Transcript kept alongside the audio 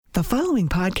The following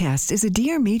podcast is a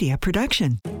Dear Media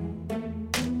production.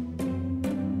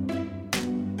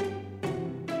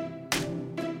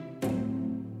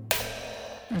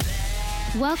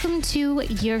 Welcome to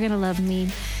You're Gonna Love Me,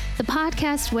 the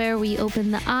podcast where we open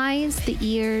the eyes, the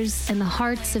ears, and the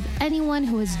hearts of anyone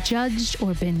who has judged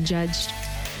or been judged.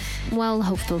 Well,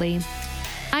 hopefully.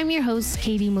 I'm your host,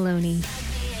 Katie Maloney.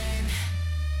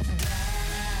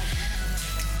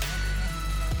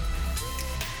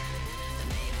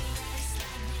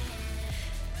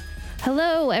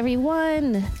 Hello,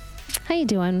 everyone. How you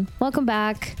doing? Welcome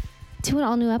back to an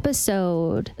all-new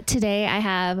episode. Today, I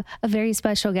have a very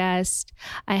special guest.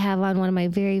 I have on one of my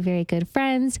very, very good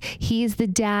friends. He's the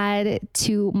dad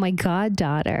to my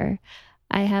goddaughter.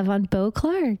 I have on Beau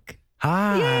Clark.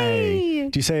 Hi. Yay!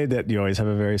 Do you say that you always have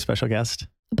a very special guest?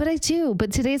 But I do.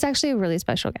 But today's actually a really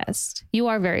special guest. You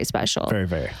are very special. Very,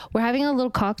 very. We're having a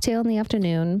little cocktail in the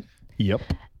afternoon. Yep.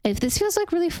 If this feels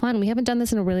like really fun, we haven't done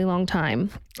this in a really long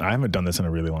time. I haven't done this in a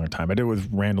really long time. I did it with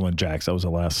Randall and Jax. That was the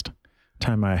last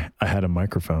time I had a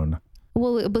microphone.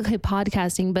 Well, okay,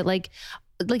 podcasting, but like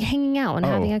hanging out and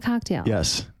having a cocktail.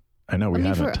 Yes. I know we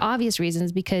haven't. For obvious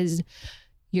reasons, because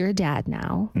you're a dad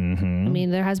now. Mm-hmm. I mean,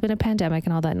 there has been a pandemic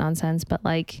and all that nonsense, but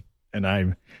like. And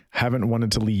I haven't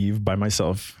wanted to leave by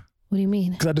myself. What do you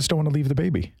mean? Because I just don't want to leave the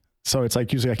baby. So it's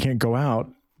like usually I can't go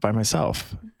out by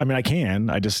myself. I mean, I can,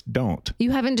 I just don't.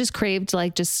 You haven't just craved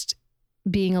like just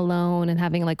being alone and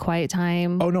having like quiet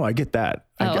time? Oh, no, I get that.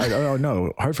 Oh,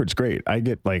 no, Hartford's great. I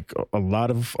get like a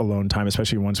lot of alone time,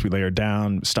 especially once we lay her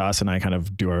down. Stas and I kind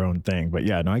of do our own thing. But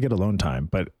yeah, no, I get alone time.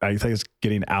 But I think it's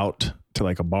getting out to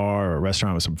like a bar or a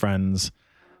restaurant with some friends.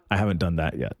 I haven't done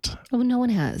that yet. Oh, no one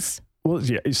has. Well,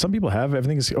 yeah, some people have.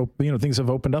 Everything's, things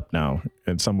have opened up now.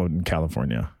 And some in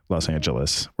California, Los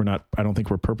Angeles. I don't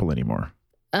think we're purple anymore.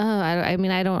 Oh, I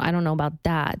don't know about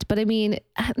that, but I mean,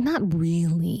 not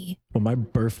really. Well, my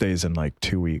birthday's in like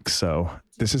 2 weeks. So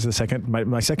this is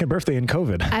my second birthday in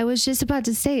COVID. I was just about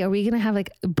to say, are we going to have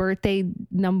like birthday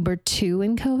number 2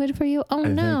 in COVID for you? Oh,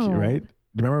 no. Think, right?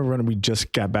 Remember when we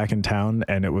just got back in town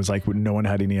and it was like no one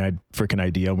had any freaking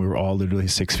idea. We were all literally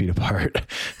 6 feet apart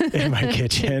in my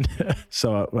kitchen.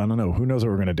 So I don't know. Who knows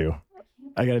what we're going to do?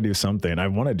 I got to do something. I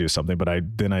want to do something, but I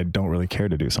don't really care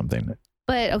to do something.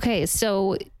 But okay,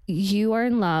 so you are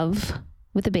in love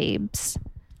with the babes.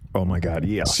 Oh my God,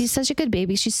 yes. She's such a good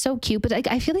baby. She's so cute, but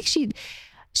I feel like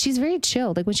she's very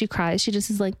chill. Like when she cries, she just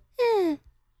is like, eh.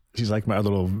 She's like my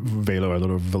little Velo, our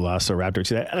little Velociraptor.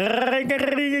 She's like,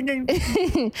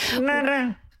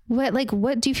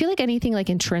 what do you feel like anything like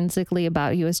intrinsically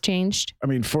about you has changed? I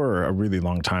mean, for a really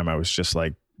long time, I was just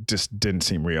didn't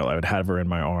seem real. I would have her in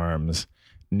my arms,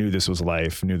 knew this was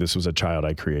life, knew this was a child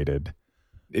I created.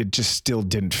 It just still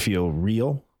didn't feel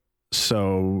real.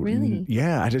 So really?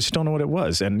 Yeah, I just don't know what it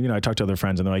was. And, I talked to other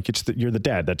friends and they're like, you're the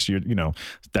dad. That's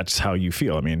that's how you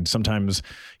feel. I mean, sometimes,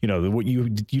 what you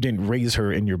didn't raise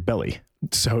her in your belly.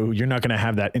 So you're not going to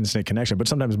have that instant connection, but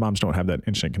sometimes moms don't have that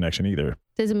instant connection either.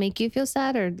 Does it make you feel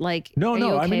sad or like, no,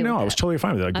 I was totally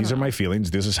fine with it. Like, these are my feelings.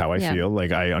 This is how I feel.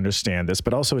 Like, I understand this,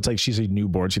 but also it's like, she's a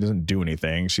newborn. She doesn't do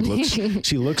anything. She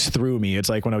looks through me. It's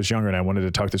like when I was younger and I wanted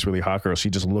to talk to this really hot girl, she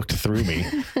just looked through me.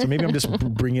 So maybe I'm just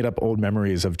bringing up old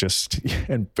memories of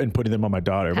and putting them on my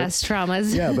daughter. Past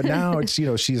traumas. Yeah. But now it's,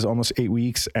 she's almost 8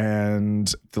 weeks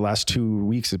and the last 2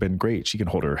 weeks have been great. She can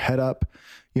hold her head up.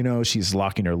 She's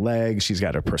locking her legs. She's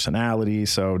got her personality.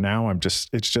 So now it's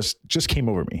just came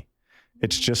over me.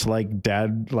 It's just like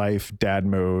dad life, dad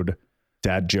mode,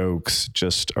 dad jokes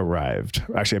just arrived.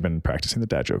 Actually, I've been practicing the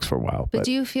dad jokes for a while. But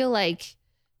do you feel like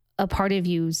a part of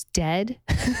you's dead?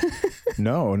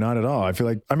 No, not at all. I feel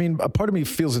like, a part of me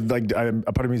feels like a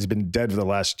part of me has been dead for the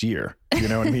last year. You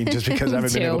know what I mean? Just because I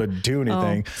haven't been able to do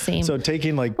anything. Oh, same. So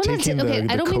taking the I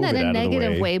don't mean that in a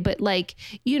negative way, but like,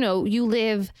 you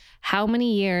live how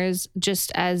many years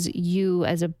just as you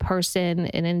as a person,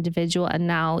 an individual, and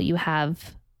now you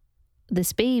have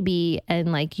this baby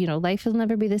and like, life will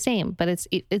never be the same, but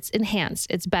it's enhanced.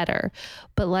 It's better,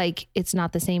 but like, it's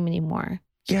not the same anymore.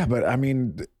 Yeah, but I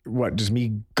mean, what, just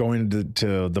me going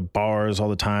to the bars all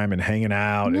the time and hanging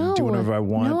out and doing whatever I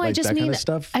want, that kind of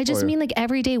stuff? I just mean like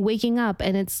every day waking up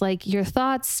and it's like your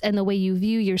thoughts and the way you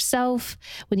view yourself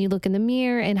when you look in the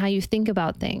mirror and how you think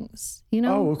about things,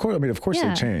 Oh, of course. Of course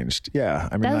they changed. Yeah.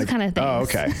 Those kind of things. Oh,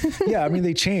 okay. Yeah.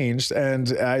 They changed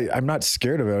and I'm not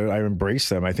scared of it. I embrace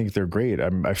them. I think they're great.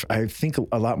 I think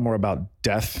a lot more about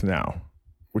death now,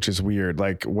 which is weird.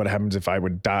 Like, what happens if I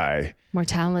would die?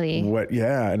 Mortality.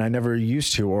 Yeah. And I never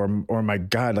used to, or my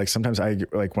God, like sometimes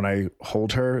when I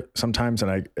hold her sometimes,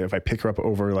 and if I pick her up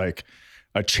over like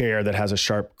a chair that has a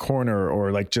sharp corner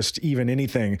or like just even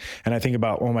anything. And I think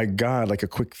about, oh my God, like a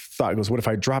quick thought goes, what if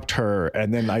I dropped her?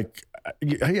 And then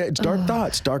it's dark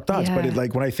thoughts. Yeah. But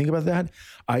like when I think about that,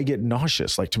 I get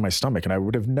nauseous like to my stomach. And I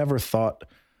would have never thought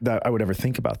that I would ever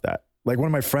think about that. Like one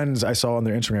of my friends I saw on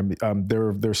their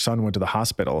Instagram, their son went to the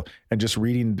hospital, and just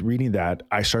reading that,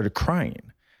 I started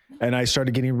crying. And I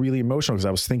started getting really emotional because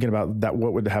I was thinking about that,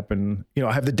 what would happen. You know,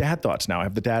 I have the dad thoughts now. I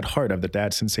have the dad heart. I have the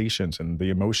dad sensations and the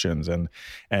emotions, and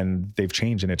they've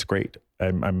changed, and it's great.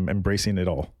 I'm embracing it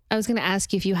all. I was going to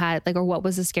ask you if you had or what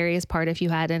was the scariest part, if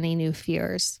you had any new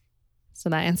fears. So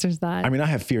that answers that. I mean, I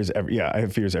have fears I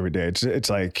have fears every day. It's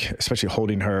like, especially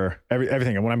holding her,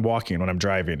 everything. And when I'm walking, when I'm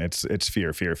driving, it's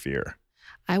fear.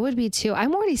 I would be too.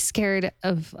 I'm already scared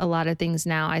of a lot of things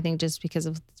now. I think just because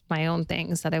of my own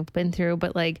things that I've been through,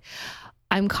 but like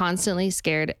I'm constantly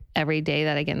scared every day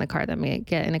that I get in the car, that I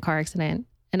get in a car accident,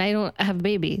 and I don't have a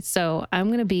baby. So I'm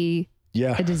going to be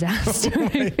a disaster.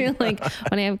 I feel like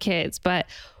when I have kids, but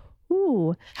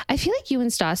I feel like you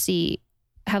and Stassi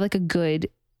have like a good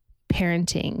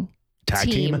parenting tag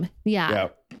team. Yeah.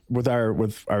 With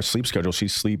our sleep schedule, she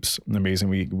sleeps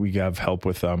amazing. We have help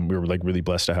with, we were like really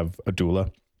blessed to have a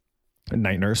doula, a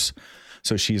night nurse.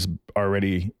 So she's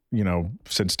already,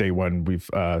 since day one, we've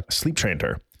sleep trained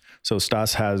her. So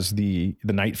Stas has the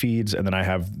night feeds, and then I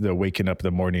have the waking up in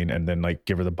the morning and then like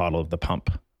give her the bottle of the pump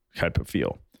type of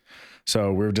feel.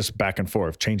 So we're just back and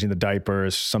forth, changing the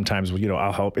diapers. Sometimes,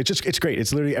 I'll help. It's great.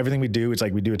 It's literally everything we do. It's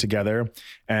like we do it together,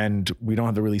 and we don't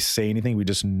have to really say anything. We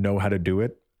just know how to do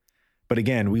it. But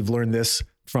again, we've learned this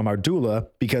from our doula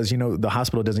because, the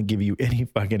hospital doesn't give you any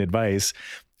fucking advice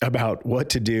about what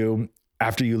to do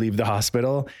after you leave the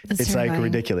hospital. It's like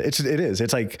ridiculous. It is.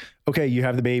 It's like, okay, you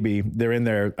have the baby. They're in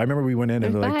there. I remember we went in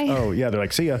and they're like, oh yeah. They're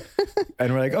like, see ya.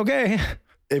 And we're like, okay.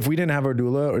 If we didn't have our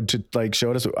doula or to like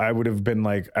show us, I would have been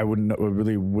like, I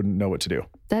really wouldn't know what to do.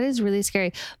 That is really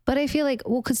scary. But I feel like,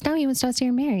 because now you and Stassi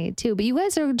are married too, but you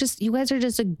guys are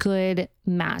just a good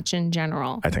match in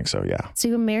general. I think so. Yeah. So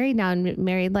you're married now, in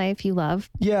married life you love.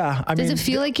 Yeah. Does it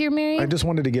feel like you're married? I just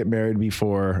wanted to get married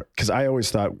before, because I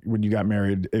always thought when you got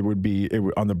married, it would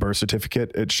on the birth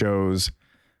certificate, it shows,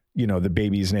 the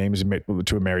baby's name is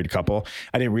to a married couple.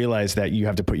 I didn't realize that you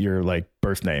have to put your like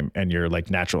birth name and your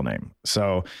like natural name.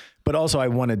 So, but also I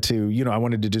wanted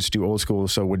to just do old school.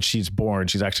 So when she's born,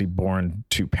 she's actually born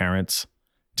to parents,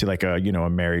 to like a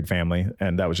married family.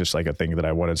 And that was just like a thing that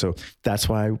I wanted. So that's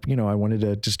why, I wanted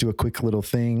to just do a quick little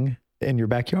thing in your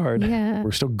backyard. Yeah.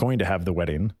 We're still going to have the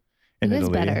wedding in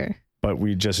Italy, better. But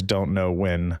we just don't know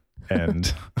when.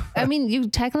 And I mean, you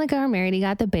technically are married, you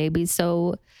got the baby,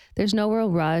 so there's no real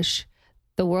rush.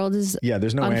 The world is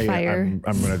there's no on way fire.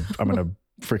 I'm gonna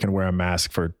freaking wear a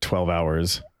mask for 12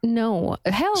 hours. No,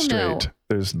 hell straight. No.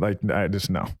 There's I just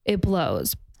know. It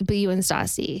blows. But you and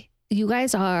Stassi, you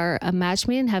guys are a match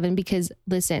made in heaven, because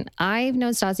listen, I've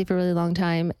known Stassi for a really long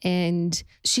time, and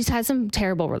she's had some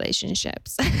terrible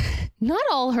relationships. Not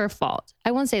all her fault.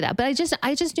 I won't say that, but I just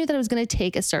knew that it was going to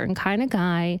take a certain kind of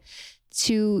guy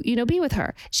to, be with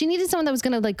her. She needed someone that was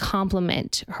going to like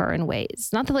compliment her in ways,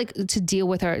 not to like to deal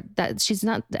with her, that she's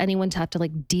not anyone to have to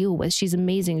like deal with. She's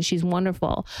amazing. She's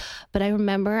wonderful. But I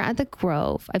remember at the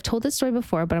Grove, I've told this story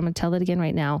before, but I'm going to tell it again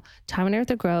right now. Time and Air at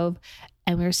the Grove.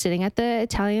 And we were sitting at the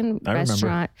Italian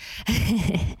restaurant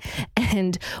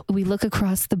and we look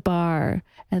across the bar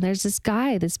and there's this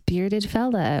guy, this bearded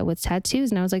fella with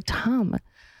tattoos. And I was like, Tom,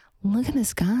 look at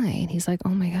this guy. And he's like, oh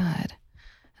my God.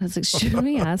 I was like, should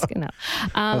we ask? No.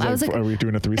 I was like, are we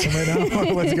doing a threesome right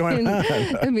now? What's going on?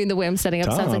 I mean, the way I'm setting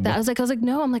up sounds like that. I was like,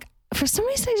 no. I'm like, for some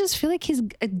reason, I just feel like he's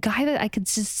a guy that I could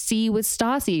just see with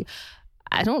Stassi.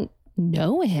 I don't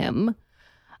know him.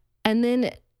 And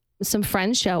then some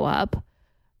friends show up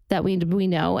that we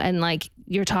know, and like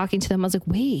you're talking to them. I was like,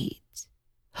 wait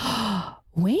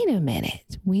a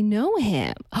minute. We know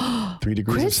him. 3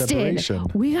 degrees Kristen, of separation.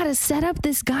 We got to set up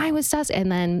this guy with Stassi.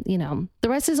 And then, the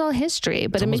rest is all history,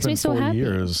 but it makes me so happy.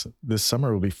 4 years. This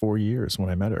summer will be 4 years when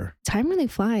I met her. Time really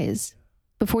flies.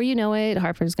 Before you know it,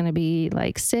 Harper's going to be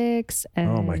like 6.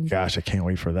 And oh my gosh. I can't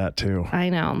wait for that too. I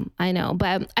know.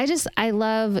 But I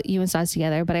love you and Stassi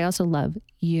together, but I also love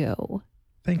you.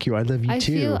 Thank you. I love you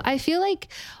too. I feel like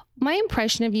my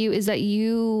impression of you is that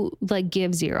you like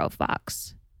give zero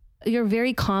fucks. You're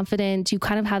very confident. You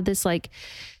kind of have this like,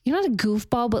 you're not a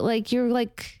goofball, but like you're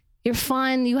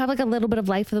fun. You have like a little bit of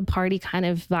life of the party kind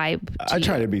of vibe. I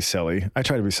try to be silly.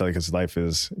 Because life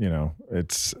is,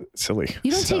 it's silly.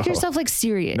 You don't take yourself like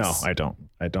serious. No, I don't.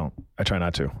 I try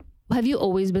not to. Have you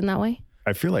always been that way?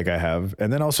 I feel like I have.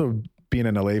 And then also being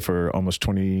in LA for almost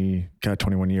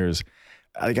 21 years,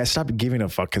 like I stopped giving a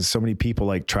fuck because so many people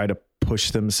like try to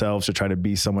push themselves to try to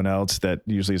be someone else that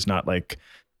usually is not like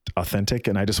authentic.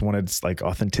 And I just wanted like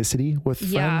authenticity with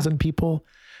friends and people,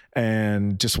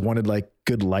 and just wanted like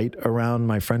good light around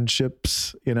my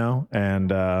friendships, you know?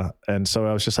 And so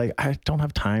I was just like, I don't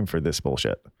have time for this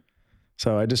bullshit.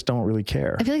 So I just don't really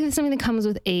care. I feel like it's something that comes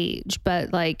with age,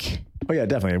 but like... Oh yeah,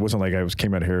 definitely. It wasn't like I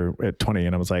came out here at 20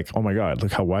 and I was like, oh my God,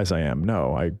 look how wise I am.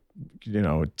 No,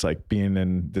 it's like being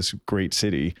in this great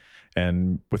city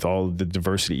and with all the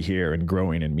diversity here and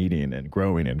growing and meeting and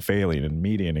growing and failing and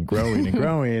meeting and growing and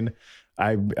growing,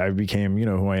 I became,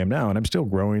 who I am now, and I'm still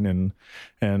growing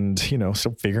and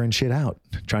still figuring shit out,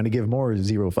 trying to give more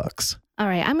zero fucks. All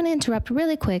right. I'm going to interrupt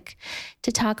really quick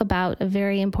to talk about a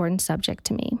very important subject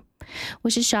to me,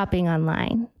 which is shopping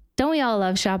online. Don't we all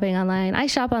love shopping online? I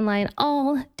shop online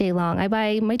all day long. I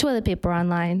buy my toilet paper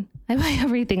online. I buy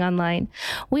everything online.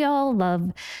 We all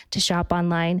love to shop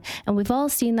online, and we've all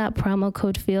seen that promo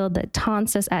code field that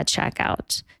taunts us at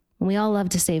checkout. We all love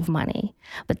to save money.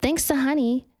 But thanks to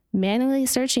Honey, manually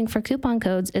searching for coupon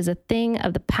codes is a thing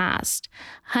of the past.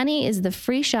 Honey is the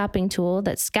free shopping tool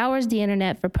that scours the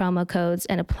internet for promo codes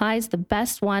and applies the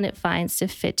best one it finds to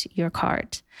fit your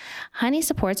cart. Honey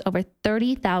supports over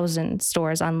 30,000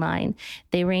 stores online.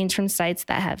 They range from sites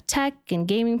that have tech and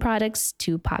gaming products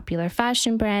to popular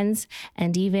fashion brands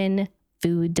and even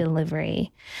food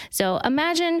delivery. So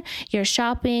imagine you're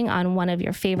shopping on one of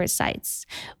your favorite sites.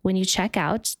 When you check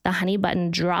out, the Honey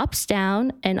button drops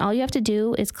down and all you have to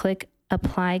do is click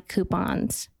apply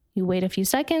coupons. You wait a few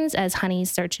seconds as Honey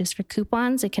searches for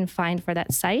coupons it can find for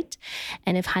that site.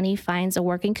 And if Honey finds a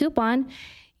working coupon,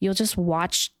 you'll just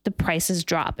watch the prices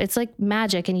drop. It's like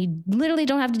magic, and you literally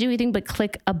don't have to do anything but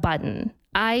click a button.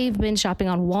 I've been shopping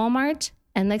on Walmart,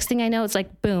 and next thing I know, it's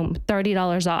like, boom,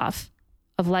 $30 off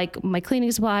of like my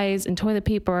cleaning supplies and toilet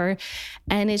paper.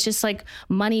 And it's just like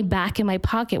money back in my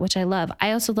pocket, which I love.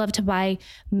 I also love to buy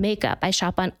makeup. I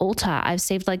shop on Ulta. I've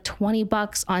saved like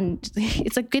 $20 on,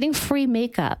 it's like getting free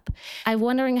makeup. I'm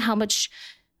wondering how much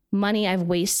money I've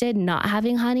wasted not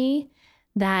having Honey,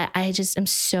 that I just am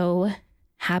so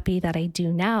happy that I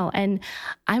do now. And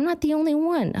I'm not the only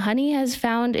one. Honey has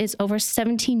found its over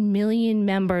 17 million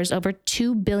members, over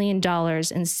 $2 billion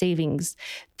in savings.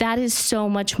 That is so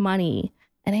much money.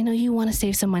 And I know you want to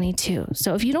save some money too.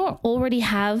 So if you don't already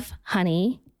have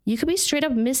Honey, you could be straight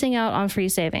up missing out on free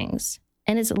savings.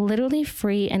 And it's literally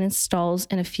free and installs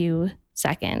in a few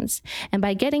seconds. And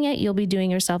by getting it, you'll be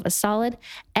doing yourself a solid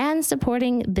and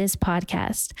supporting this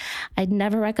podcast. I'd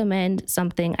never recommend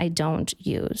something I don't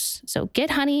use. So get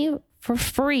Honey for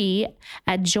free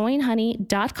at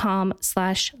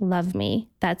joinhoney.com/loveme.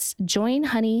 That's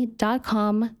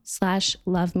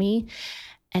joinhoney.com/loveme.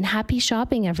 And happy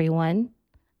shopping, everyone.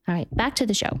 All right, back to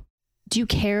the show. Do you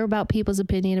care about people's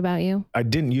opinion about you? I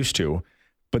didn't used to,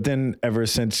 but then ever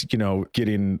since,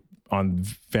 getting on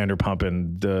Vanderpump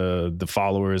and the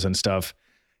followers and stuff,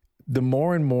 the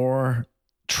more and more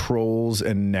trolls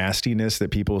and nastiness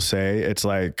that people say, it's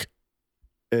like,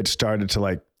 it started to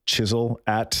like chisel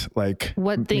at like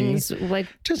what things, like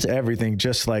just everything.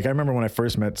 Just like, I remember when I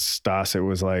first met Stas, it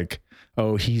was like,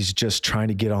 oh, he's just trying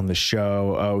to get on the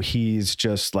show. Oh, he's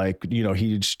just like,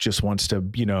 he just wants to,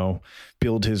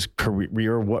 build his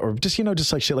career or just,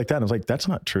 just like shit like that. And I was like, that's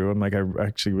not true. I'm like, I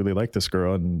actually really like this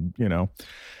girl. And,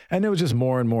 and it was just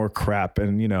more and more crap.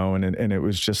 And, and it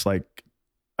was just like,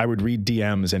 I would read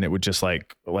DMs and it would just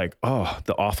like, oh,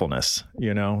 the awfulness,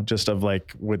 just of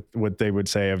like what they would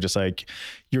say of just like,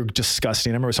 you're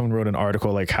disgusting. I remember someone wrote an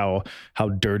article like how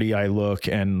dirty I look,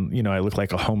 and, I look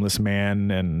like a homeless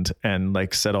man and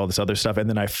like said all this other stuff. And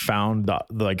then I found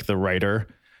the writer,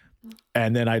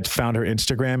 and then I found her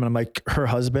Instagram, and I'm like, her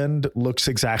husband looks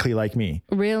exactly like me.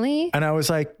 Really? And I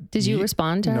was like, did you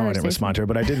respond to her? No, I didn't respond to her,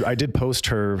 but I did post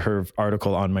her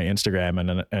article on my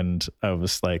Instagram, and I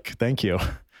was like, thank you.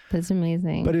 That's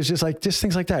amazing. But it's just like, just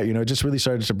things like that, it just really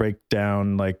started to break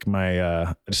down like my,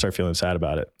 I just started feeling sad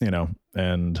about it,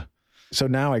 and so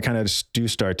now I kind of do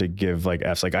start to give like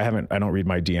F's. Like I don't read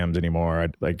my DMs anymore.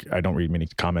 I don't read many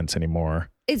comments anymore.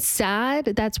 It's sad.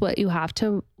 That's what you have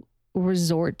to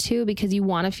resort to, because you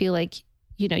want to feel like,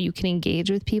 you can engage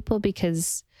with people,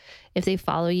 because if they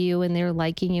follow you and they're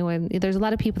liking you, and there's a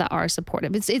lot of people that are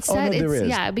supportive. It's sad. There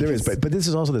is. But this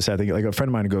is also the sad thing. Like a friend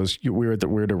of mine goes, we're at a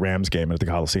Rams game at the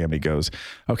Coliseum. And he goes,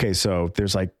 okay, so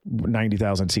there's like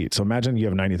 90,000 seats. So imagine you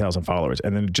have 90,000 followers.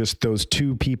 And then just those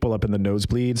two people up in the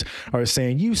nosebleeds are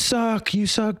saying, you suck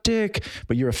dick,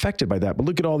 but you're affected by that. But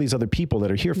look at all these other people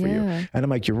that are here for you. And I'm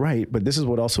like, you're right. But this is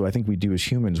what also I think we do as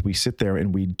humans. We sit there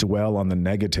and we dwell on the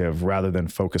negative rather than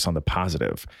focus on the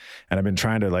positive. And I've been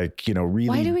trying to like,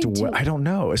 really I don't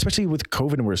know, especially with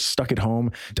COVID and we're stuck at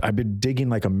home. I've been digging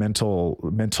like a mental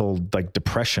like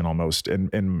depression almost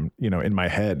in my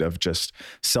head of just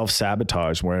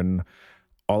self-sabotage, when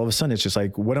all of a sudden it's just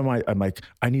like, what am I? I'm like,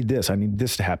 I need this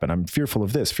to happen. I'm fearful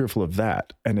of this, fearful of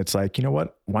that. And it's like, you know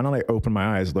what? Why don't I open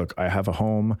my eyes? Look, I have a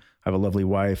home. I have a lovely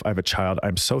wife. I have a child.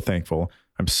 I'm so thankful.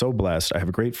 I'm so blessed. I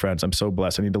have great friends. I'm so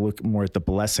blessed. I need to look more at the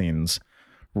blessings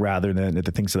rather than at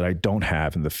the things that I don't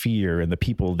have, and the fear and the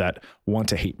people that want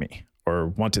to hate me or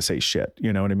want to say shit.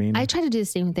 You know what I mean? I try to do the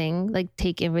same thing, like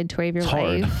take inventory of your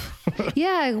life.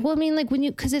 Yeah. Well, I mean, like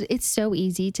cause it's so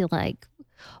easy to like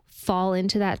fall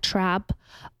into that trap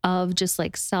of just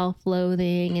like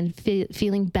self-loathing and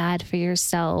feeling bad for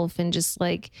yourself and just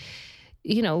like,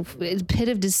 pit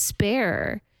of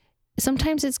despair.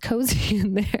 Sometimes it's cozy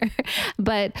in there,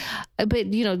 but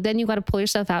then you got to pull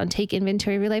yourself out and take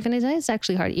inventory of your life. And it's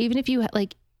actually hard. Even if you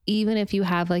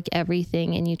have like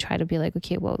everything and you try to be like,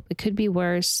 okay, well, it could be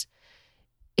worse.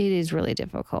 It is really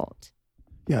difficult.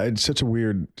 Yeah. It's such a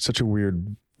weird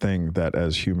thing that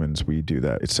as humans, we do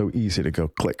that. It's so easy to go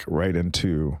click right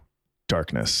into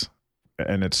darkness.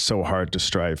 And it's so hard to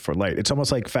strive for light. It's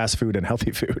almost like fast food and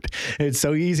healthy food. It's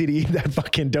so easy to eat that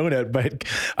fucking donut, but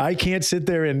I can't sit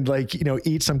there and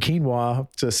eat some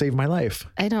quinoa to save my life.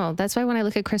 I know. That's why when I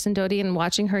look at Kristen Doty and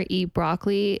watching her eat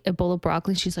broccoli, a bowl of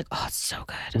broccoli, she's like, oh, it's so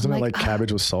good. Wasn't it like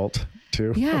cabbage with salt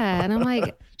too? Yeah. And I'm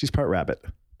like, she's part rabbit.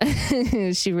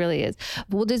 She really is.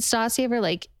 Well, did Stassi ever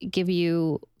like give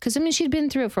you, because I mean, she'd been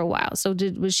through it for a while. So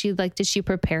did she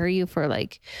prepare you for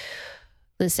like,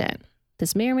 listen,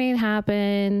 this may or may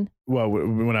happen? Well,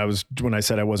 when I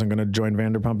said I wasn't going to join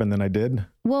Vanderpump and then I did.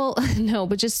 Well, no,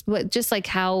 but just like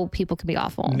how people can be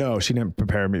awful. No, she didn't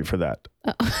prepare me for that.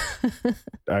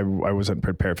 I wasn't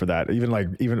prepared for that.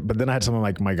 But then I had some of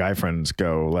like my guy friends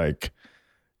go like,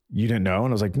 you didn't know? And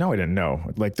I was like, no, I didn't know.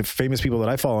 Like the famous people that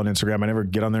I follow on Instagram, I never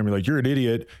get on there and be like, you're an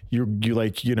idiot. You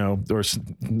like, or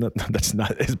that's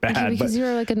not as bad. Because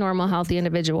you're like a normal, healthy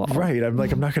individual. Right. I'm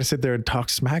like, I'm not going to sit there and talk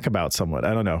smack about someone.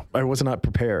 I don't know. I was not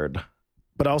prepared,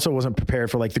 but I also wasn't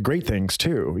prepared for like the great things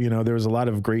too. There was a lot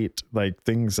of great like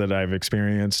things that I've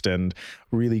experienced and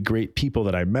really great people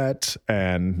that I met.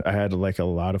 And I had like a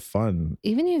lot of fun.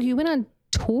 Even you went on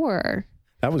tour.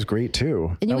 That was great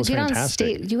too. And that was fantastic.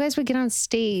 On stage. You guys would get on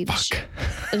stage. Fuck.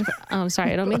 Oh,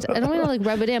 sorry. I don't mean to like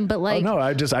rub it in, but like. Oh, no,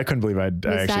 I couldn't believe I actually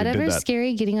did that. Was that ever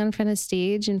scary, getting on front of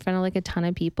stage in front of like a ton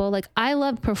of people? Like I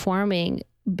love performing,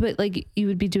 but like you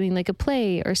would be doing like a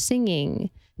play or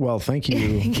singing. Well, thank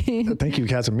you. Thank you,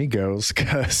 Casamigos,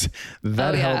 because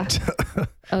that helped.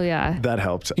 Oh yeah. That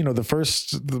helped. The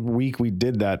first week we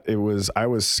did that, I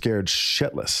was scared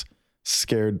shitless.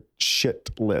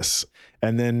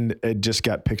 And then it just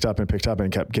got picked up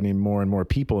and kept getting more and more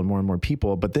people and more and more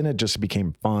people. But then it just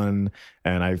became fun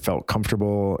and I felt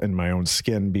comfortable in my own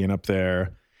skin being up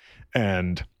there.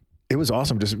 And it was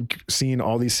awesome just seeing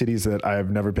all these cities that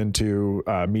I've never been to,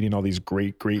 meeting all these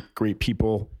great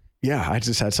people. Yeah, I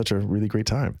just had such a really great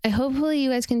time. Hopefully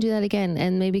you guys can do that again,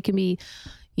 and maybe it can be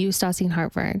you, Stassi, and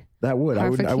Hartford. That would. I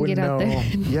wouldn't know.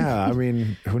 Yeah, I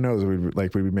mean, who knows? We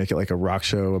would make it like a rock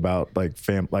show about like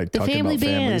talking about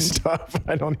family stuff.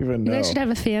 I don't even know. You guys should have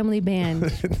a family band.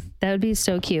 That would be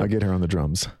so cute. I'll get her on the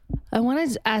drums. I want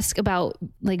to ask about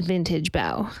like vintage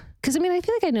Beau, because I mean, I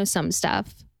feel like I know some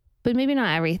stuff, but maybe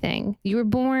not everything. You were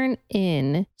born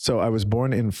in. So I was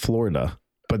born in Florida,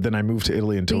 but then I moved to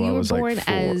Italy until I was like 4. You were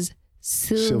born as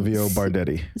Silvio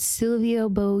Bardetti. Silvio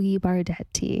Bogi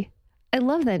Bardetti. I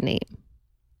love that name.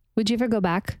 Would you ever go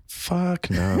back? Fuck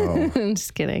no. I'm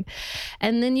just kidding.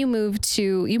 And then you moved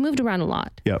around a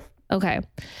lot. Yep. Okay.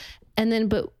 And then,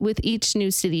 but with each new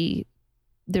city,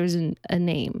 there's a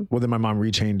name. Well, then my mom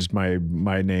rechanged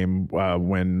my name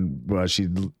when she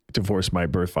divorced my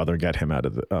birth father and got him out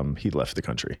of the, he left the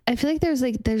country. I feel like there's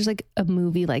like a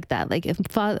movie like that, like if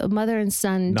mother and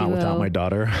son duo. Not without my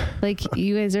daughter. Like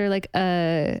you guys are like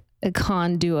a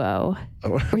con duo.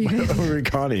 We're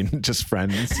conning, just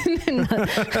friends.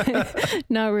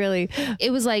 Not really.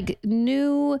 It was like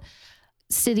new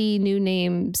city, new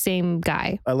name, same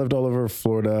guy. I lived all over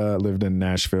Florida. I lived in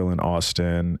Nashville and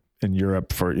Austin, in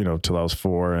Europe for, till I was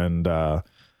 4. And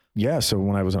yeah, so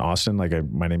when I was in Austin, like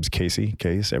my name's Casey.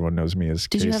 Case. Everyone knows me as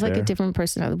Case. Did you have like a different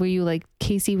personality? Were you like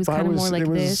Casey was kind of more like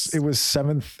this? It was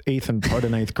 7th, 8th, and part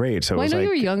of 9th grade. So well, I know you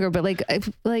were younger, but I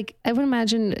would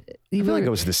imagine I feel like it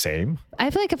was the same. I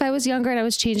feel like if I was younger and I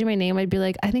was changing my name, I'd be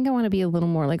like, I think I want to be a little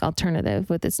more like alternative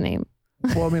with this name.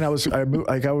 Well, I mean, I was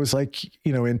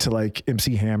into like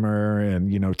MC Hammer and,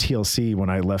 TLC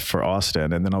when I left for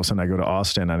Austin. And then all of a sudden I go to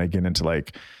Austin and I get into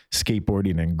like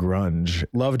skateboarding and grunge.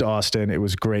 Loved Austin. It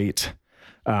was great.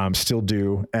 Still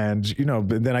do. And, you know,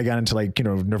 then I got into like, you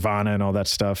know, Nirvana and all that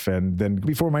stuff. And then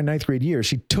before my 9th grade year,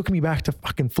 she took me back to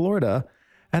fucking Florida.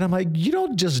 And I'm like, you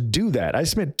don't just do that. I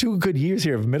spent 2 good years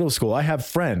here of middle school. I have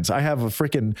friends. I have a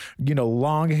freaking, you know,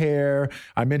 long hair.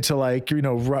 I'm into like, you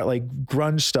know, like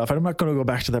grunge stuff. I'm not going to go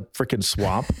back to that freaking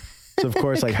swamp. So of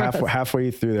course, like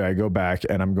halfway through there, I go back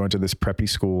and I'm going to this preppy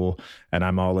school and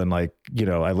I'm all in like, you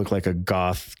know, I look like a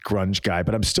goth grunge guy,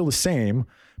 but I'm still the same.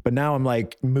 But now I'm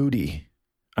like moody.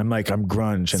 I'm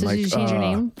grunge. And so like, did you change your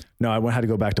name? No, I had to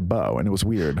go back to Bo, and it was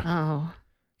weird. Oh.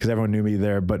 Because everyone knew me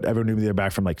there, but everyone knew me there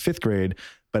back from like 5th grade,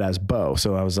 but as Bo.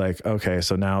 So I was like, okay.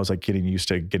 So now I was like getting used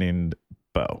to getting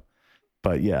Bo.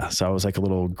 But yeah, so I was like a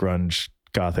little grunge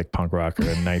gothic punk rocker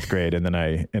in 9th grade. And then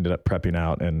I ended up prepping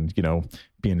out and, you know,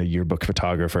 being a yearbook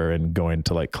photographer and going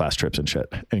to like class trips and shit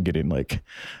and getting like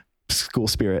school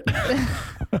spirit.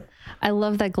 I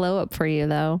love that glow up for you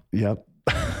though. Yep.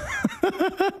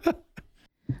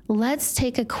 Let's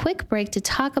take a quick break to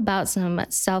talk about some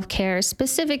self-care,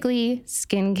 specifically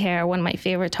skincare, one of my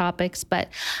favorite topics, but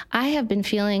I have been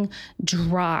feeling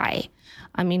dry.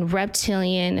 I mean,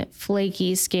 reptilian,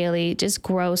 flaky, scaly, just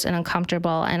gross and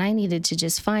uncomfortable. And I needed to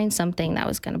just find something that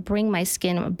was going to bring my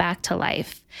skin back to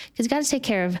life. Because you got to take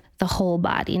care of the whole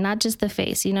body, not just the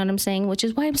face. You know what I'm saying? Which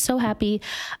is why I'm so happy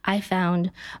I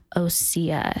found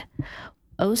Osea.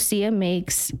 Osea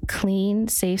makes clean,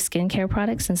 safe skincare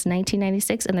products since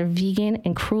 1996, and they're vegan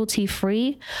and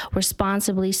cruelty-free,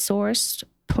 responsibly sourced,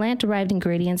 plant-derived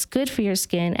ingredients, good for your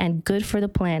skin and good for the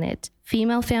planet.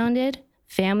 Female-founded,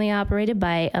 family-operated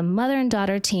by a mother and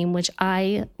daughter team, which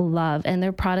I love, and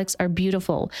their products are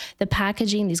beautiful. The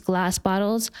packaging, these glass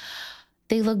bottles,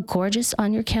 they look gorgeous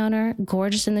on your counter,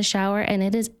 gorgeous in the shower, and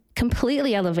it is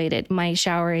completely elevated my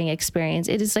showering experience.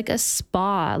 It is like a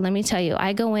spa. Let me tell you,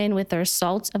 I go in with their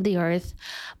salts of the earth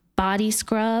body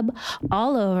scrub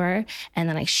all over, and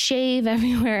then I shave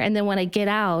everywhere. And then when I get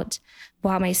out,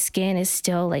 while my skin is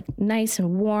still like nice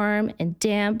and warm and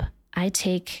damp, I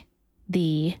take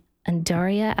the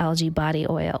Undaria algae body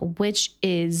oil, which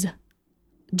is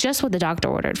just what the doctor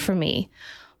ordered for me.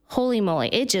 Holy moly,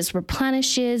 it just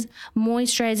replenishes,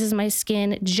 moisturizes my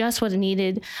skin, just what it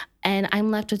needed. And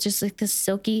I'm left with just like this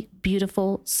silky,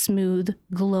 beautiful, smooth,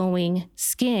 glowing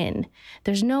skin.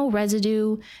 There's no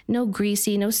residue, no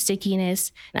greasy, no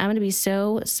stickiness. I'm gonna be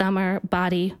so summer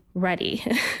body ready.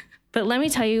 But let me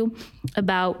tell you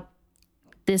about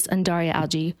this Undaria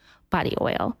algae body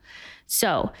oil.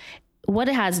 So what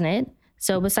it has in it,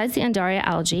 so besides the Undaria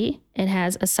algae, it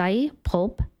has acai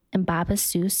pulp, and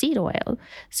babasu seed oil.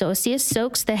 So Osea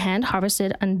soaks the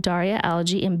hand-harvested Undaria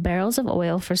algae in barrels of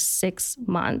oil for 6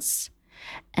 months.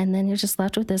 And then you're just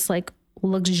left with this like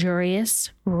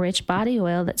luxurious, rich body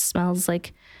oil that smells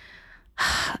like,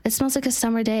 it smells like a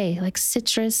summer day, like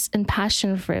citrus and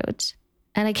passion fruit.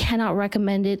 And I cannot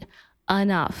recommend it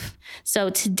enough. So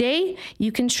today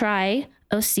you can try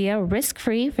Osea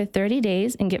risk-free for 30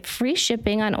 days and get free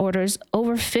shipping on orders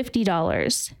over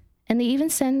 $50. And they even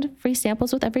send free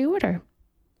samples with every order.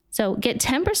 So get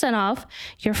 10% off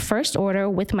your first order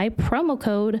with my promo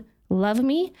code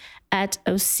LOVEME at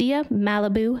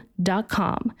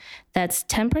OseaMalibu.com. That's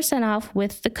 10% off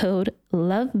with the code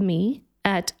LOVEME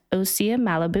at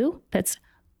OseaMalibu. That's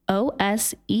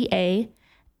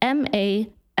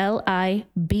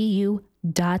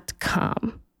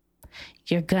OseaMalibu.com.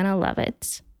 You're gonna love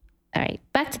it. All right,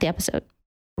 back to the episode.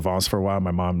 Provence for a while.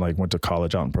 My mom like went to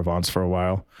college out in Provence for a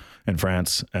while, in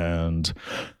France, and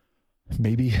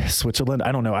maybe Switzerland.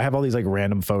 I don't know. I have all these like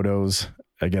random photos.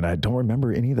 Again, I don't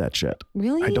remember any of that shit.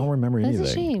 Really? I don't remember anything.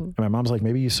 That's a shame. And my mom's like,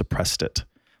 maybe you suppressed it.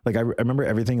 Like I remember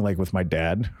everything like with my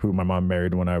dad, who my mom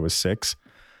married when I was 6.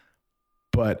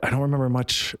 But I don't remember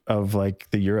much of like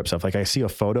the Europe stuff. Like I see a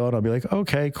photo and I'll be like,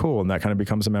 okay, cool. And that kind of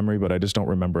becomes a memory, but I just don't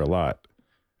remember a lot.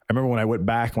 I remember when I went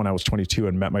back when I was 22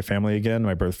 and met my family again,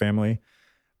 my birth family.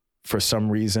 For some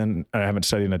reason, I haven't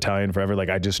studied Italian forever. Like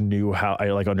I just knew how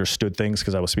I like understood things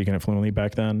because I was speaking it fluently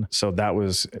back then. So that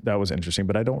was interesting,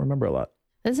 but I don't remember a lot.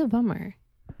 That's a bummer.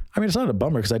 I mean, it's not a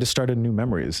bummer because I just started new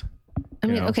memories. I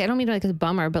mean, okay, I don't mean like it's a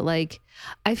bummer, but like,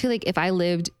 I feel like if I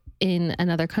lived in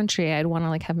another country, I'd want to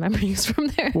like have memories from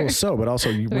there. Well, but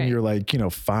also when Right. you're like,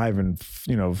 5 and,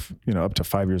 up to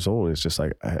 5 years old, it's just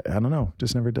like, I don't know,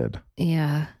 just never did.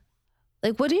 Yeah.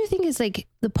 Like, what do you think is like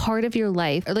the part of your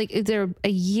life, or like, is there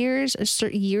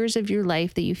certain years of your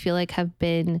life that you feel like have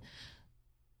been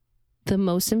the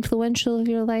most influential of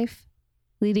your life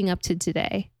leading up to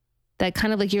today? That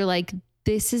kind of like, you're like,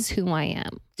 this is who I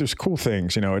am. There's cool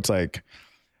things, it's like,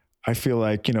 I feel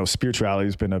like, spirituality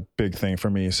has been a big thing for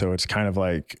me. So it's kind of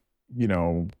like,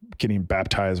 getting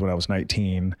baptized when I was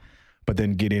 19, but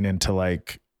then getting into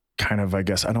like kind of, I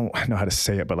guess, I don't know how to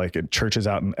say it, but like churches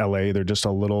out in LA, they're just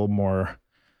a little more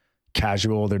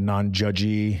casual. They're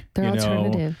non-judgy. They're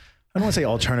alternative. I don't want to say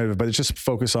alternative, but it's just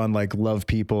focus on like love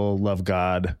people, love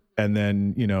God. And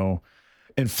then,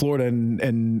 in Florida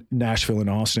and Nashville and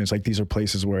Austin, it's like, these are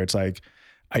places where it's like,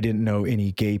 I didn't know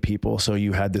any gay people. So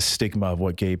you had this stigma of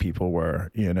what gay people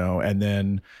were, and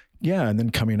then, and then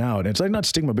coming out, and it's like not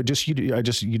stigma, but just, you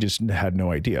just had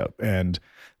no idea. And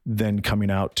then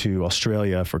coming out to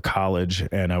Australia for college,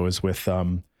 and I was with,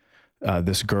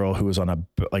 this girl who was on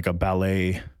a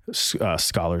ballet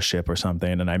scholarship or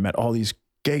something. And I met all these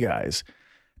gay guys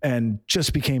and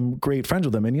just became great friends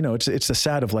with them. And, it's the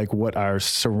sad of like what our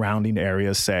surrounding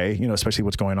areas say, especially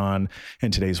what's going on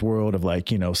in today's world of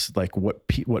like, like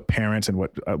what parents and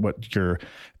what your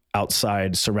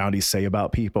outside surroundings say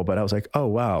about people. But I was like, oh,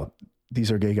 wow,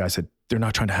 these are gay guys that they're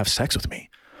not trying to have sex with me.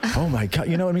 Oh my God.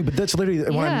 You know what I mean? But that's literally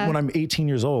when I'm 18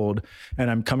 years old and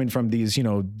I'm coming from these,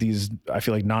 these, I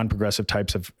feel like non-progressive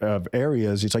types of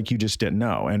areas. It's like, you just didn't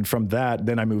know. And from that,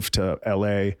 then I moved to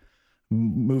LA,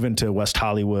 move into West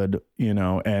Hollywood,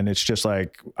 and it's just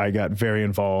like, I got very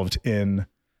involved in,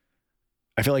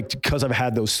 I feel like because I've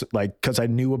had those, like, cause I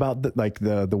knew about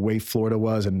the way Florida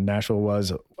was and Nashville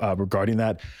was regarding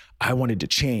that, I wanted to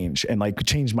change and like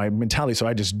change my mentality. So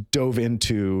I just dove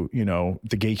into,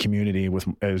 the gay community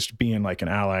as being like an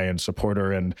ally and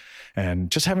supporter and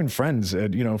just having friends,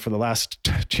 for the last,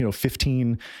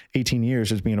 15, 18 years,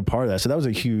 just being a part of that. So that was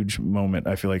a huge moment,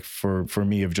 I feel like for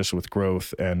me, of just with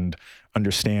growth and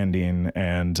understanding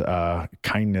and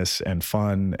kindness and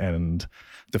fun. And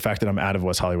the fact that I'm out of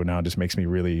West Hollywood now just makes me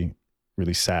really,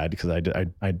 really sad because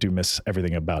I do miss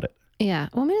everything about it. Yeah.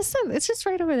 Well, I mean, it's just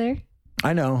right over there.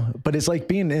 I know, but it's like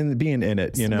being in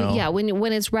it, Yeah.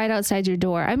 When it's right outside your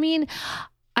door. I mean,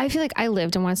 I feel like I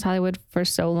lived in West Hollywood for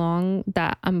so long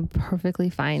that I'm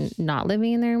perfectly fine not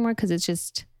living in there anymore. Cause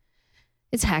it's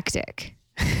hectic.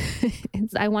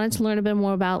 I wanted to learn a bit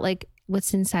more about like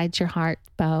what's inside your heart,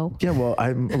 Bo. Yeah. Well,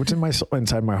 what's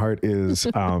inside my heart is,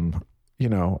 I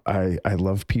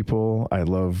love people. I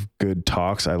love good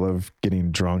talks. I love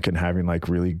getting drunk and having like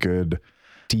really good,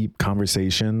 deep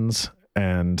conversations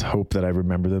and hope that I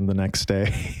remember them the next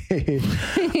day.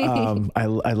 I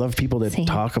love people that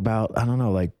talk about, I don't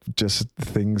know, like just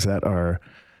things that are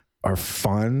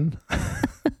fun.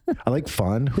 I like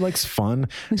fun. Who likes fun?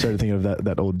 I started thinking of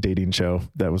that old dating show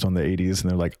that was on the 80s,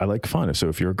 and they're like, I like fun. So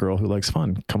if you're a girl who likes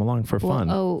fun, come along for fun.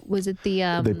 Oh, was it the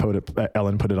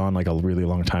Ellen put it on like a really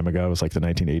long time ago. It was like the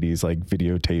 1980s, like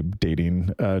videotape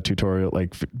dating tutorial,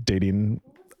 like dating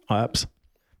apps.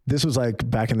 This was like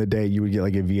back in the day, you would get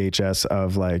like a VHS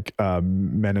of like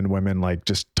men and women like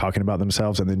just talking about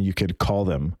themselves, and then you could call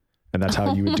them. And that's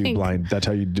how you would do blind. That's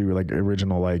how you do like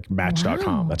original, like Match.com.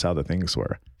 Wow. That's how the things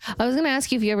were. I was going to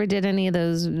ask you if you ever did any of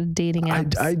those dating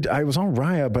apps. I was on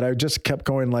Raya, but I just kept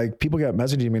going, like people kept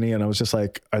messaging me, and I was just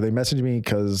like, are they messaging me?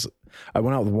 Cause I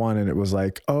went out with one and it was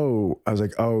like,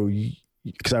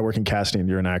 because I work in casting,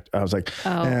 you're an actor. I was like,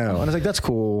 oh. And I was like, that's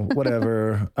cool,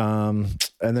 whatever.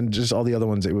 And then just all the other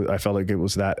ones, I felt like it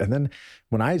was that. And then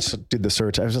when I did the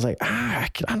search, I was just like, I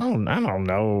don't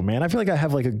know, man. I feel like I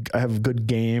have good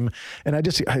game, and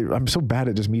I'm so bad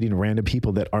at just meeting random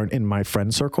people that aren't in my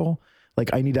friend circle. Like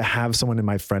I need to have someone in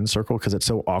my friend circle because it's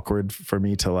so awkward for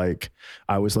me to like.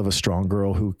 I always love a strong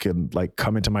girl who can like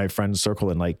come into my friend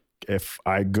circle and like. If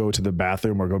I go to the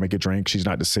bathroom or go make a drink, she's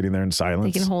not just sitting there in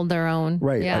silence. They can hold their own.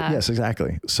 Right. Yeah. Yes,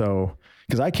 exactly. So,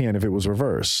 because I can if it was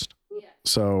reversed. Yeah.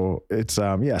 So it's, so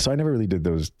I never really did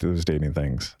those dating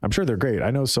things. I'm sure they're great. I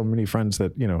know so many friends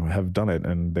that, have done it,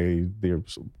 and they're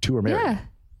two are married. Yeah.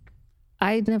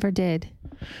 I never did.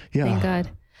 Yeah. Thank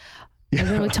God. Yeah. I've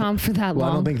been with Tom for that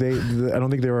long. I don't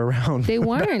think they were around. They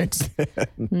weren't.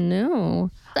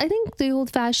 No. I think the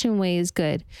old fashioned way is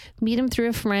good. Meet him through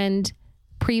a friend.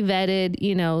 Pre-vetted,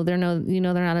 they're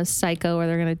not a psycho or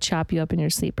they're going to chop you up in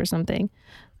your sleep or something.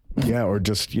 Yeah. Or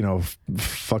just,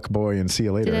 fuck boy and see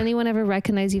you later. Did anyone ever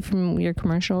recognize you from your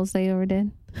commercials they ever did?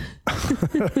 I've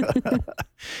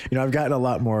gotten a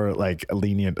lot more like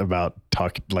lenient about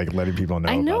letting people know.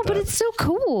 I know, about but that. it's so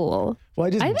cool. Well, I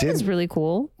think it's really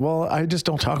cool. Well, I just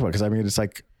don't talk about it because I mean, it's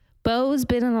like. Bo's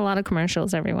been in a lot of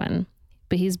commercials, everyone,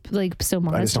 but he's like so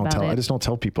modest about it. I just don't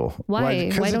tell people.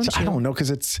 Why? Why don't you? I don't know. Cause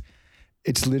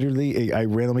it's literally, I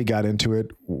randomly got into it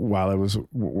while I was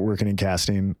working in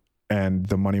casting, and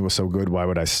the money was so good. Why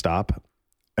would I stop?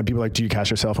 And people are like, do you cast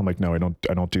yourself? I'm like, no, I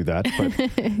don't do that. But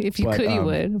if you could, you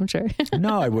would, I'm sure.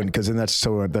 No, I wouldn't. Cause then that's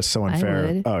so unfair. I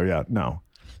would. Oh yeah. No,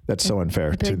 that's so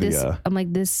unfair to I'm like,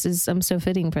 I'm so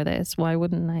fitting for this. Why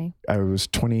wouldn't I? I was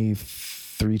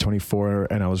 23 324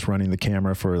 and I was running the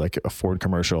camera for like a Ford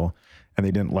commercial, and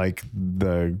they didn't like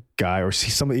the guy, or see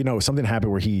somebody, you know, something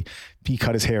happened where he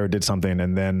cut his hair or did something.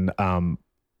 And then,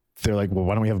 they're like, well,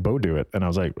 why don't we have Bo do it? And I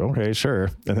was like, okay, sure.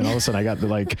 And then all of a sudden I got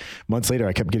like months later,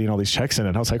 I kept getting all these checks in,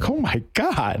 and I was like, oh my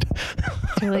God.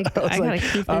 You're like, I gotta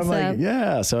keep this up. Like,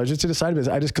 yeah. So I just decided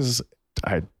this. Cause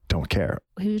I don't care.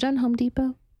 Have you done Home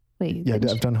Depot? Wait. Yeah,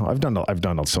 I've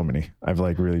done so many. I've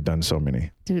like really done so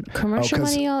many. Dude, commercial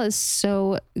money, y'all, is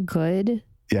so good.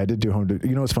 Yeah, I did do Home Depot.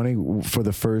 You know, what's funny? For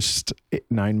the first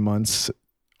 9 months,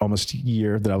 almost a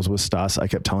year that I was with Stas, I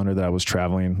kept telling her that I was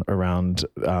traveling around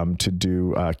to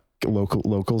do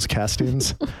locals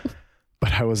castings.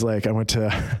 But I was like, I went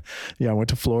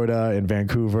to Florida and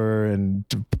Vancouver and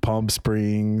Palm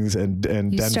Springs and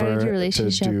Denver. You started your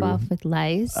relationship off with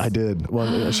lice? I did. Well,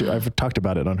 I've talked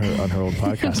about it on her old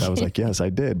podcast. I was like, yes, I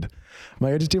did. I'm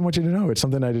like, I just didn't want you to know. It's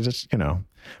something I just, you know.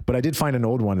 But I did find an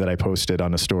old one that I posted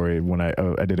on a story when I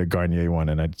did a Garnier one,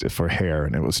 and for hair,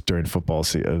 and it was during football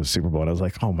Super Bowl. And I was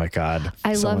like, oh my God.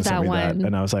 I love that one.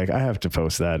 And I was like, I have to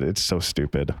post that. It's so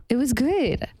stupid. It was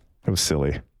good. It was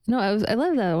silly. No, I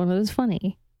love that one. It was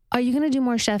funny. Are you going to do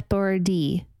more Chef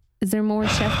Boyardee? Is there more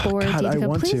Chef Boyardee to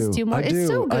come? Please do more. It's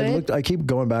so good. I keep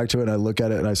going back to it, and I look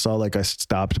at it, and I saw like I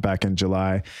stopped back in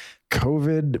July.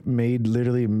 COVID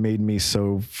literally made me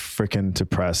so freaking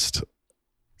depressed.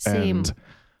 Same. And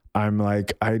I'm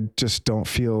like, I just don't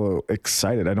feel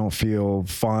excited. I don't feel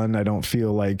fun. I don't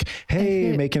feel like,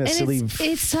 hey, making a silly.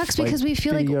 It sucks because we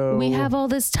feel video. Like we have all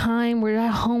this time. We're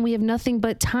at home. We have nothing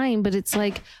but time. But it's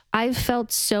like, I've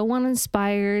felt so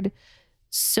uninspired,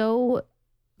 so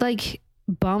like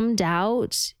bummed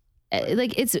out.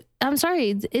 Like I'm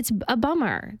sorry, it's a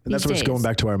bummer. And that's what's going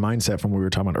back to our mindset from what we were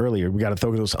talking about earlier. We got to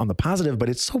focus on the positive, but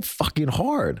it's so fucking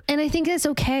hard. And I think it's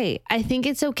okay. I think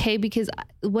it's okay because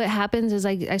what happens is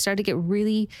I start to get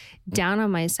really down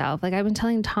on myself. Like I've been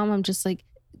telling Tom, I'm just like,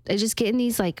 I just get in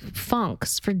these like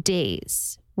funks for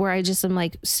days where I just am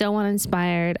like so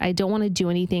uninspired. I don't want to do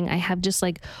anything. I have just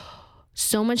like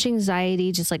so much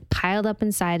anxiety just like piled up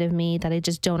inside of me that I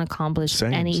just don't accomplish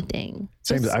anything.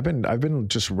 Same. I've been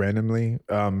just randomly,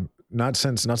 not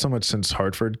so much since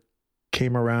Hartford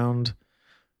came around,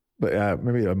 but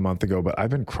maybe a month ago, but I've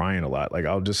been crying a lot. Like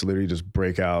I'll just literally just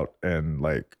break out and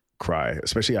like cry.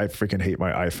 Especially I freaking hate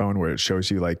my iPhone where it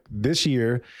shows you like this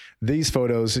year, these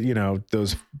photos, you know,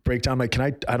 those breakdown. Like,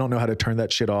 I don't know how to turn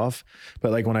that shit off,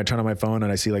 but like when I turn on my phone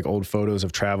and I see like old photos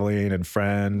of traveling and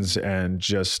friends and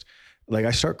just like,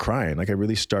 I start crying. Like I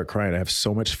really start crying. I have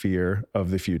so much fear of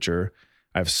the future.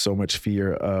 I have so much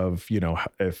fear of, you know,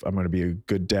 if I'm going to be a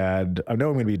good dad. I know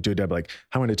I'm going to be a good dad, but like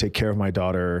how I'm going to take care of my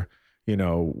daughter, you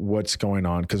know, what's going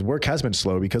on. Cause work has been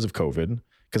slow because of COVID.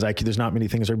 Cause there's not many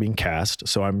things that are being cast.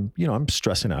 So I'm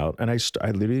stressing out, and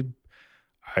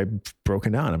I've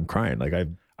broken down. I'm crying. Like I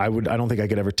don't think I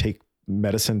could ever take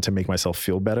medicine to make myself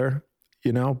feel better,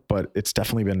 you know, but it's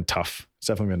definitely been tough.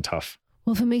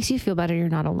 Well, if it makes you feel better, you're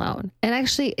not alone. And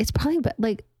actually, it's probably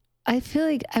like, I feel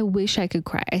like I wish I could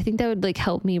cry. I think that would like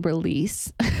help me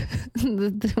release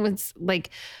what's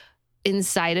like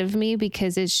inside of me,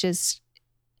 because it's just,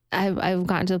 I've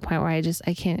gotten to the point where I don't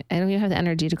even have the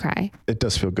energy to cry. It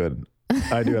does feel good.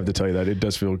 I do have to tell you that it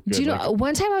does feel good. Do you know,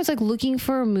 one time I was like looking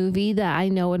for a movie that I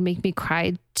know would make me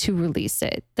cry to release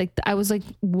it. Like I was like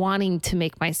wanting to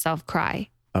make myself cry.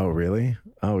 Oh, really?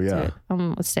 Oh, yeah. So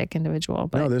I'm a sick individual.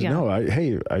 But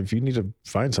hey, if you need to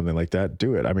find something like that,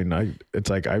 do it. I mean, it's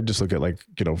like, I just look at like,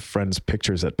 you know, friends'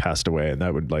 pictures that passed away, and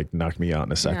that would like knock me out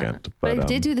in a second. Yeah. But I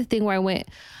did do the thing where I went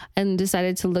and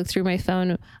decided to look through my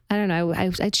phone. I don't know.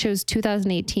 I chose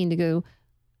 2018 to go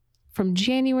from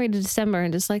January to December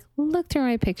and just like look through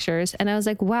my pictures. And I was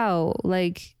like, wow,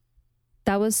 like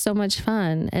that was so much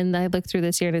fun. And I looked through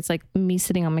this year and it's like me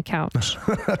sitting on my couch.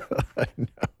 I know.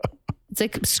 It's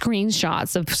like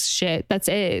screenshots of shit. That's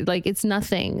it. Like, it's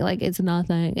nothing. Like, it's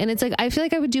nothing. And it's like, I feel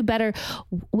like I would do better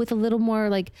with a little more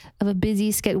like of a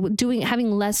busy schedule,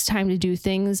 having less time to do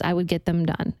things. I would get them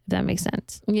done, if that makes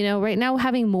sense. You know, right now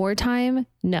having more time,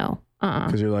 no.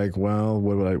 Because you're like, well,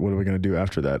 what are we going to do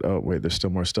after that? Oh, wait, there's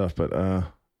still more stuff, but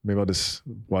maybe I'll just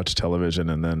watch television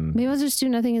and then. Maybe I'll just do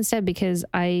nothing instead, because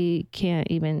I can't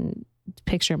even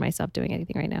picture myself doing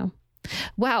anything right now.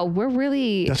 Wow, we're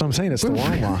really. That's what I'm saying. It's the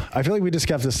long. I feel like we just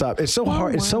have to stop. It's so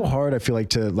hard. It's so hard. I feel like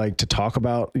to talk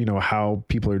about, you know, how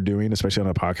people are doing, especially on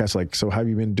a podcast. Like, so how have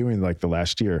you been doing like the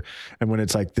last year? And when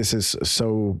it's like, this is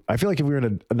so. I feel like if we were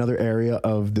in another area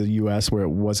of the U.S. where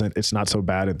it's not so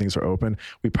bad and things are open,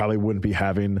 we probably wouldn't be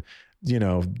having, you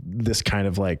know, this kind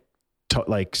of like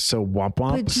like so womp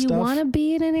womp But do you stuff. want to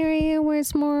be in an area where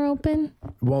it's more open?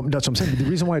 Well, that's what I'm saying. The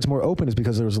reason why it's more open is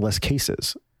because there's less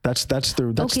cases. That's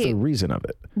the reason of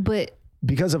it. But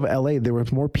Because of LA, there were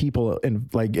more people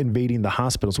invading the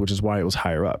hospitals, which is why it was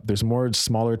higher up. There's more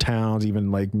smaller towns,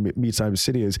 even like mid-sized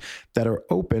cities that are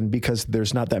open because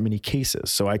there's not that many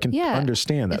cases. So I can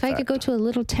understand that. If I could go to a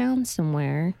little town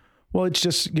somewhere. Well, it's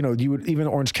just, you would, even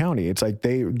Orange County, it's like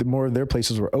the more of their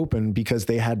places were open because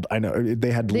they had less. They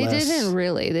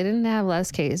didn't have less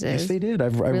cases. Yes, they did. I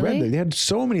read that. They had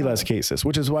so many less cases,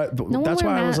 which is why,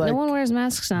 I was like. No one wears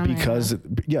masks on because,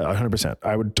 there. Yeah, 100%.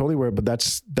 I would totally wear it, but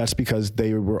that's because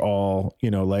they were all,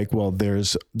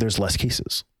 there's less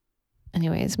cases.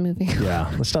 Anyways, moving on.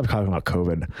 Yeah, let's stop talking about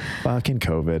COVID. Fucking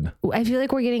COVID. I feel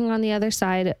like we're getting on the other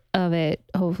side of it,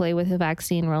 hopefully, with the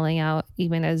vaccine rolling out,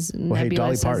 even as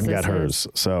Dolly Parton got hers,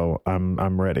 so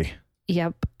I'm ready.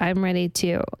 Yep, I'm ready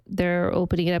too. They're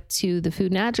opening it up to the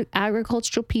food and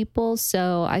agricultural people,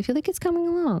 so I feel like it's coming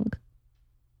along.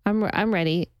 I'm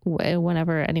ready.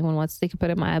 Whenever anyone wants, they can put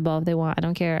it in my eyeball if they want. I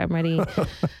don't care. I'm ready.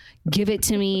 Give it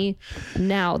to me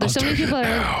now. There's so many people that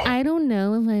are like, I don't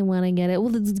know if I want to get it. Well,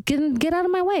 get out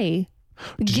of my way.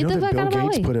 Get the fuck out of my way. Bill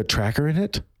Gates put a tracker in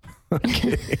it?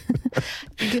 Okay.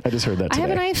 I just heard that today. I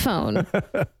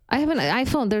have an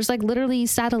iPhone. There's like literally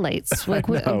satellites. Like,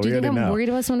 do you think I'm worried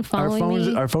about someone following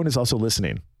me? Our phone is also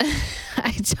listening.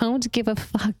 I don't give a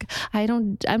fuck.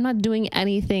 I'm not doing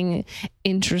anything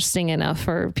interesting enough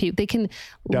for people. They can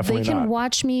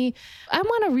watch me. I'm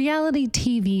on a reality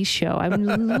TV show. I'm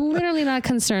literally not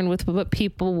concerned with what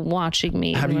people watching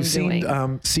me. Have you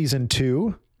seen season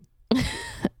 2?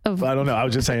 I don't know. I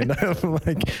was just saying,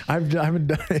 like, I haven't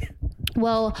done it.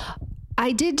 Well,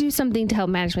 I did do something to help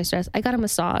manage my stress. I got a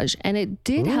massage and it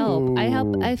did help.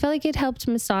 I felt like it helped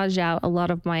massage out a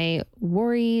lot of my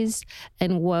worries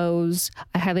and woes.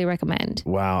 I highly recommend.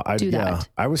 Wow.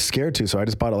 I was scared too. So I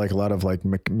just bought like a lot of like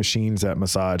machines that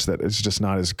massage that it's just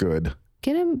not as good.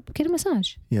 Get a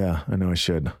massage. Yeah, I know I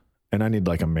should. And I need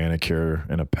like a manicure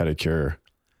and a pedicure.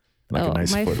 Like a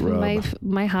nice foot rub.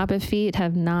 My Hobbit feet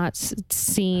have not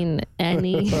seen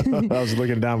any. I was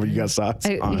looking down, but you got socks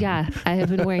on. Yeah, I have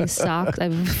been wearing socks.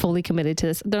 I'm fully committed to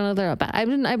this. Don't know they're bad. I've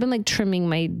been like trimming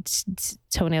my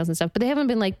toenails and stuff, but they haven't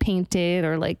been like painted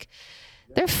or like,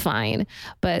 they're fine.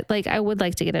 But like, I would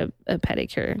like to get a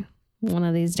pedicure one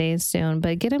of these days soon.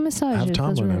 But get a massage. Have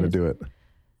Tom learn how to do it.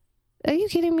 Are you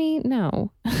kidding me?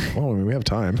 No. Well, I mean, we have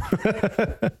time.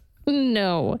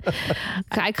 No,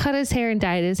 I cut his hair and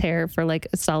dyed his hair for like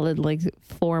a solid like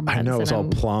 4 months. I know, it was all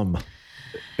plum.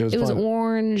 It was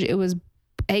orange. It was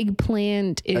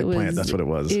eggplant. That's what it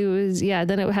was. It was, yeah.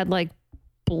 Then it had like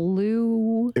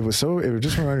blue. It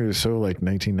just reminded me of so like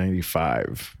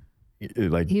 1995.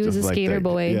 Like he was a skater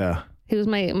boy. Yeah. He was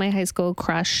my high school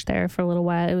crush there for a little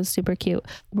while. It was super cute.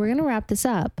 We're going to wrap this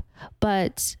up,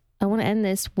 but I want to end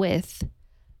this with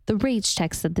the rage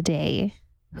text of the day.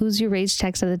 Who's your rage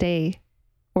text of the day?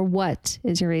 Or what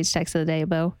is your rage text of the day,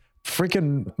 Bo?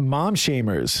 Freaking mom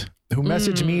shamers who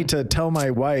message me to tell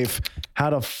my wife how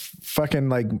to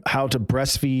how to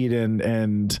breastfeed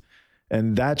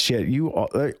and that shit. You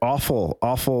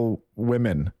awful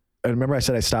women. And remember I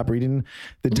said I stopped reading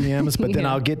the DMs, but then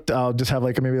I'll just have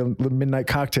like maybe a midnight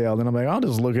cocktail. Then I'm like, I'll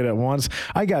just look at it once.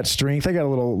 I got strength. I got a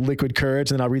little liquid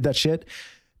courage, and then I'll read that shit.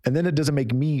 And then it doesn't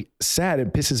make me sad.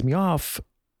 It pisses me off.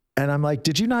 And I'm like,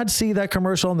 did you not see that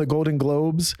commercial on the Golden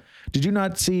Globes? Did you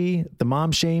not see the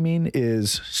mom shaming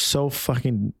is so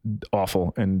fucking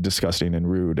awful and disgusting and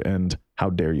rude, and how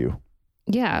dare you?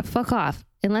 Yeah, fuck off.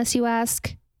 Unless you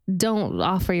ask, don't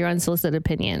offer your unsolicited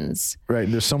opinions.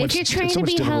 Right. There's so much. If you're trying to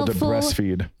be helpful, to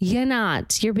breastfeed. You're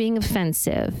not. You're being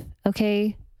offensive.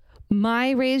 Okay.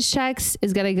 My rage text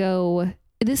is gonna go.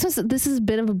 This is a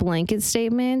bit of a blanket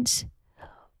statement,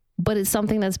 but it's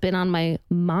something that's been on my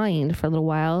mind for a little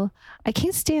while. I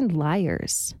can't stand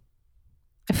liars.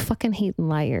 I fucking hate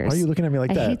liars. Why are you looking at me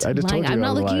like that? I just told you I'm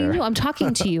not looking at you. I'm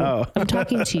talking to you. Oh. I'm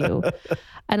talking to you.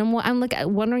 And I'm like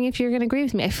wondering if you're going to agree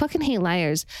with me. I fucking hate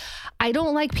liars. I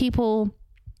don't like people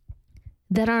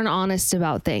that aren't honest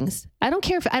about things. I don't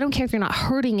care if you're not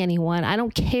hurting anyone. I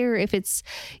don't care if it's,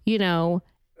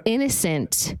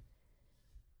 innocent.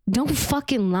 Don't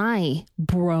fucking lie,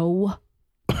 bro.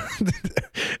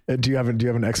 Do you have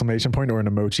an exclamation point or an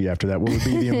emoji after that? What would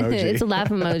be the emoji? It's a laugh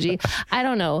emoji. I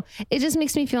don't know. It just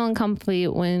makes me feel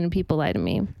uncomfortable when people lie to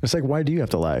me. It's like, why do you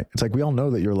have to lie? It's like, we all know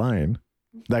that you're lying.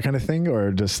 That kind of thing,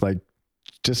 or just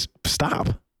stop.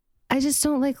 I just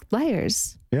don't like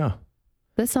liars. Yeah.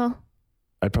 That's all.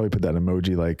 I'd probably put that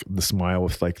emoji, like the smile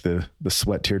with like the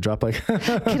sweat teardrop. Like,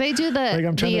 can I do the like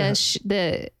I'm trying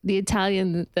the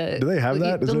Italian? Do they have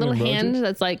that? The little hand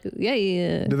that's like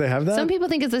yeah. Do they have that? Some people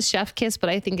think it's a chef kiss,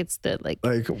 but I think it's the like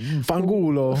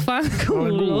fangulo. I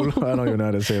don't even know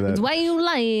how to say that. Why you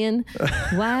lying?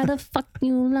 Why the fuck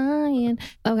you lying?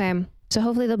 Okay, so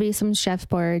hopefully there'll be some Chef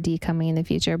Boyardee coming in the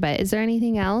future. But is there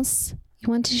anything else you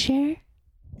want to share?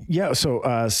 Yeah, so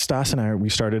Stas and I, we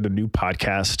started a new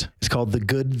podcast. It's called The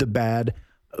Good, The Bad,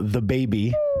 The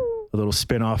Baby. A little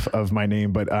spinoff of my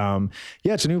name, but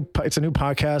yeah, it's a new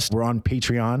podcast. We're on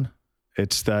Patreon.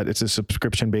 It's a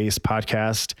subscription-based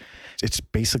podcast. It's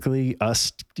basically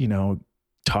us,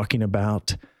 talking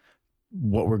about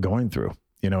what we're going through.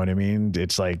 You know what I mean?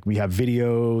 It's like we have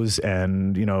videos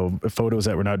and, photos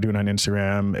that we're not doing on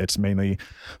Instagram. It's mainly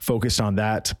focused on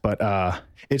that. But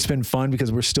it's been fun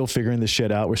because we're still figuring this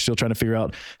shit out. We're still trying to figure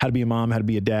out how to be a mom, how to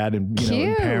be a dad, and,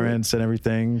 and parents and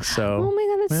everything. So, oh my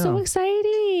God, that's so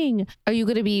exciting. Are you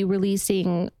going to be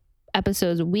releasing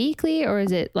episodes weekly, or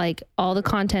is it like all the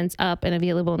content's up and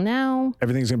available now?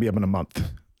 Everything's going to be up in a month.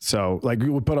 So like we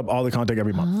would put up all the content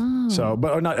every month. Oh. So,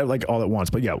 but not like all at once,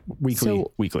 but yeah,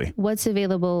 weekly. What's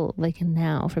available like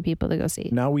now for people to go see?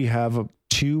 Now we have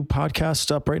 2 podcasts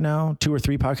up right now, 2 or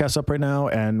 3 podcasts up right now.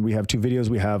 And we have 2 videos.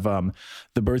 We have the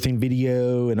birthing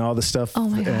video and all the stuff. Oh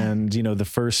my God. And, the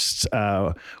first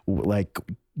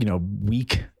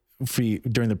week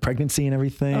during the pregnancy and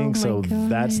everything. So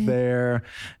that's there.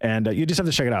 And you just have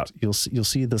to check it out. You'll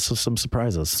see some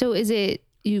surprises. So is it,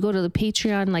 you go to the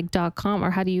Patreon.com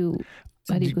or how do you go?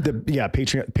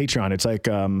 Patreon. It's like,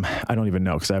 I don't even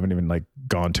know because I haven't even like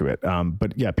gone to it.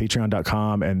 But yeah,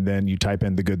 Patreon.com. And then you type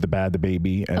in The Good, The Bad, The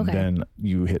Baby, and then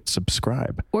you hit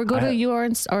subscribe. Or go to your or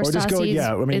Stassi's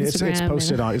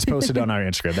Instagram. It's posted on our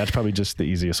Instagram. That's probably just the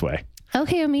easiest way.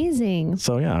 Okay, amazing.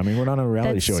 So yeah, I mean, we're not on a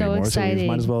reality show anymore, exciting. So we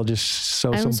might as well just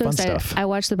show some fun stuff. I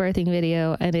watched the birthing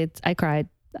video and I cried.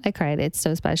 It's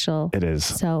so special. It is.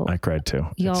 So I cried too.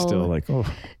 Y'all it's still like,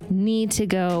 need to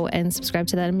go and subscribe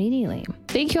to that immediately.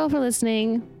 Thank you all for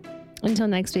listening. Until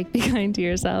next week, be kind to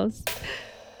yourselves.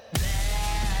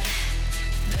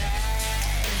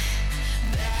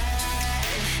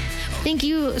 Thank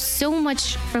you so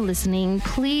much for listening.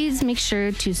 Please make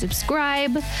sure to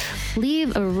subscribe,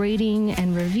 leave a rating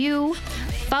and review,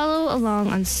 follow along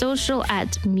on social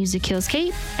at Music Kills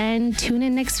Kate, and tune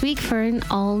in next week for an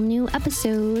all new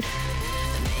episode.